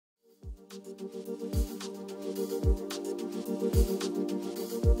This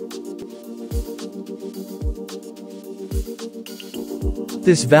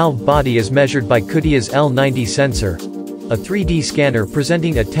valve body is measured by XTIA's L90 sensor, a 3D scanner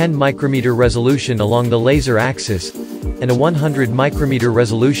presenting a 10 micrometer resolution along the laser axis, and a 100 micrometer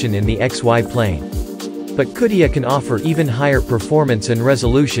resolution in the XY plane. But XTIA can offer even higher performance and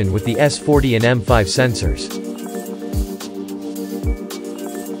resolution with the S40 and M5 sensors.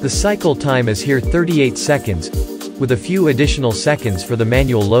 The cycle time is here 38 seconds, with a few additional seconds for the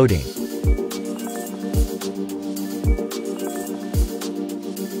manual loading.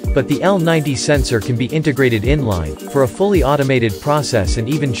 But the L90 sensor can be integrated inline, for a fully automated process and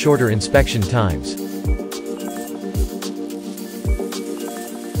even shorter inspection times.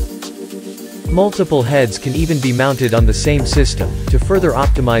 Multiple heads can even be mounted on the same system, to further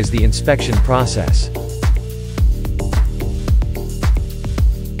optimize the inspection process.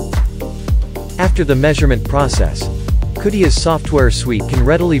 After the measurement process, XTIA's software suite can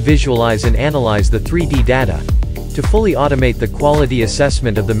readily visualize and analyze the 3D data, to fully automate the quality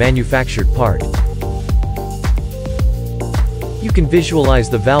assessment of the manufactured part. You can visualize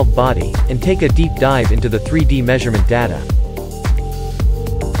the valve body, and take a deep dive into the 3D measurement data.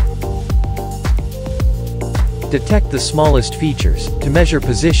 Detect the smallest features, to measure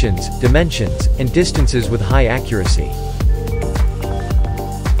positions, dimensions, and distances with high accuracy.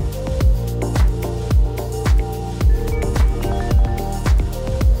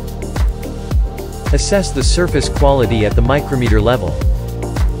 Assess the surface quality at the micrometer level.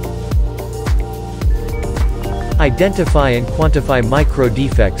 Identify and quantify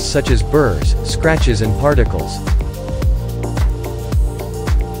micro-defects such as burrs, scratches and particles.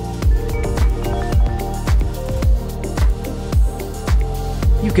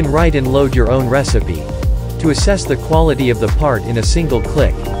 You can write and load your own recipe, to assess the quality of the part in a single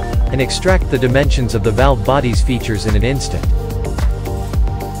click, and extract the dimensions of the valve body's features in an instant.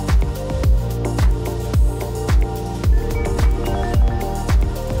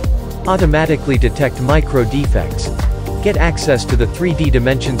 Automatically detect micro-defects, get access to the 3D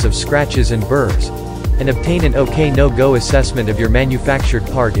dimensions of scratches and burrs, and obtain an OK no-go assessment of your manufactured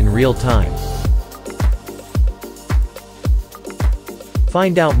part in real time.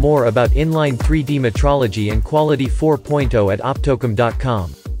 Find out more about inline 3D metrology and Quality 4.0 at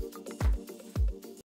OptoComb.com.